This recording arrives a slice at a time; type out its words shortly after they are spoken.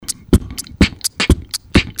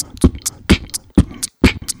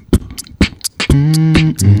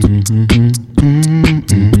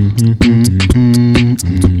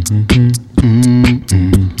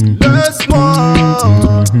Laisse-moi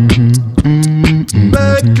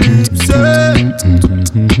m'éclipser,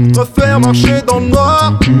 refaire marcher dans le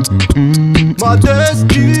noir. Ma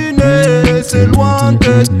destinée, c'est loin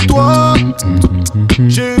de toi.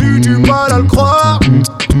 J'ai eu du mal à le croire.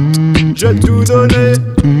 J'ai tout donné,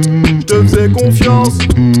 je te faisais confiance.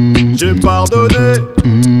 J'ai pardonné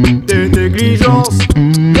tes négligences.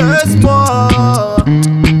 Laisse-moi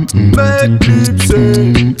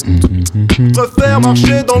m'éclipser, refaire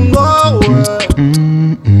marcher dans le noir, ouais.